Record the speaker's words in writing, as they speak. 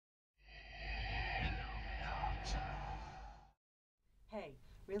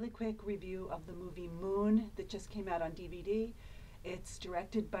Really quick review of the movie Moon that just came out on DVD. It's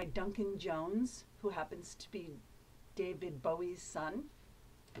directed by Duncan Jones, who happens to be David Bowie's son.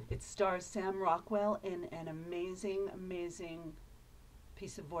 It stars Sam Rockwell in an amazing, amazing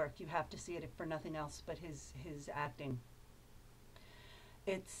piece of work. You have to see it if for nothing else but his acting.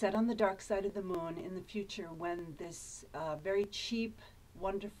 It's set on the dark side of the moon in the future when this very cheap,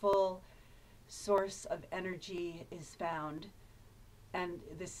 wonderful source of energy is found, and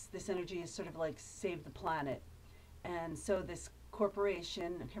this energy is sort of like save the planet. And so this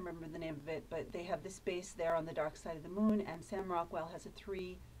corporation, I can't remember the name of it, but they have this base there on the dark side of the moon, and Sam Rockwell has a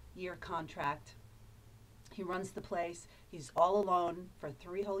 3-year contract. He runs the place. He's all alone for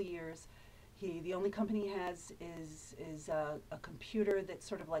 3 whole years. The only company he has is a computer that's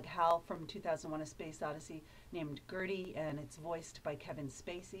sort of like HAL from 2001: A Space Odyssey, named Gertie, and it's voiced by Kevin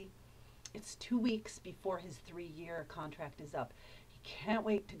Spacey. It's 2 weeks before his 3-year contract is up. He can't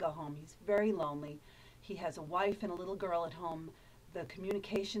wait to go home. He's very lonely. He has a wife and a little girl at home. The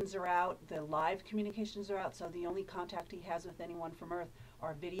communications are out. The live communications are out, so the only contact he has with anyone from Earth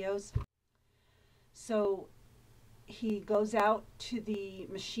are videos. So he goes out to the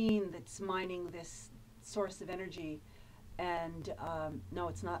machine that's mining this source of energy, and no,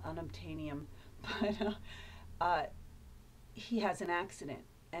 it's not unobtainium, but he has an accident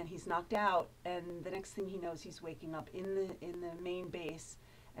and he's knocked out, and the next thing he knows, he's waking up in the main base,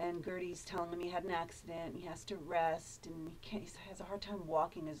 and Gertie's telling him he had an accident, he has to rest, and he has a hard time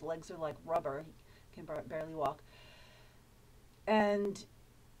walking. His legs are like rubber. He can barely walk. And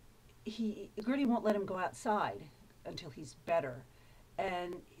Gertie won't let him go outside until he's better.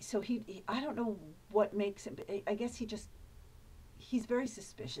 And so he I don't know what makes him, I guess he's very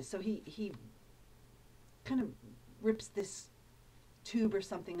suspicious. So he kind of rips this tube or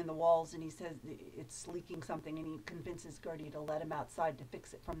something in the walls, and he says it's leaking something, and he convinces Gertie to let him outside to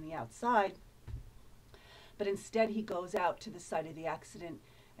fix it from the outside. But instead he goes out to the site of the accident,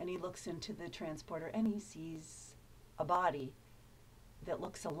 and he looks into the transporter, and he sees a body that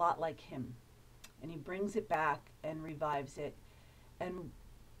looks a lot like him, and he brings it back and revives it. And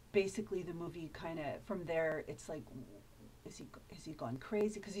basically the movie kind of, from there, it's like, is he gone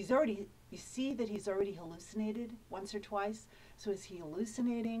crazy? Because you see that he's already hallucinated once or twice. So is he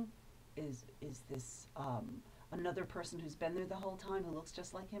hallucinating? Is this another person who's been there the whole time who looks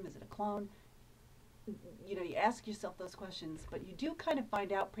just like him? Is it a clone? You know, you ask yourself those questions, but you do kind of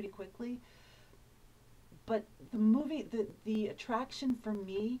find out pretty quickly. But the movie, the attraction for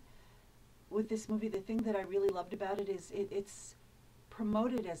me with this movie, the thing that I really loved about it is it's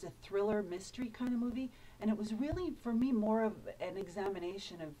promoted as a thriller mystery kind of movie, and it was really, for me, more of an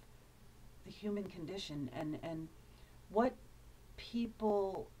examination of the human condition and what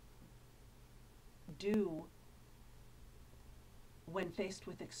people do when faced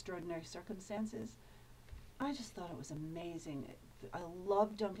with extraordinary circumstances. I just thought it was amazing. I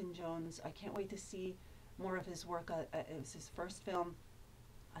love Duncan Jones. I can't wait to see more of his work. It was his first film.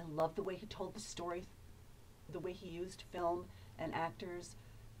 I love the way he told the story, the way he used film and actors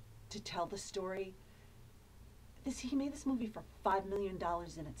to tell the story. He made this movie for $5 million,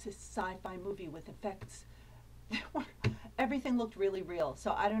 and it's a sci-fi movie with effects. Everything looked really real.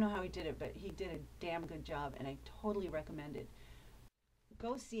 So I don't know how he did it, but he did a damn good job, and I totally recommend it.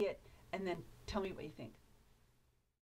 Go see it, and then tell me what you think.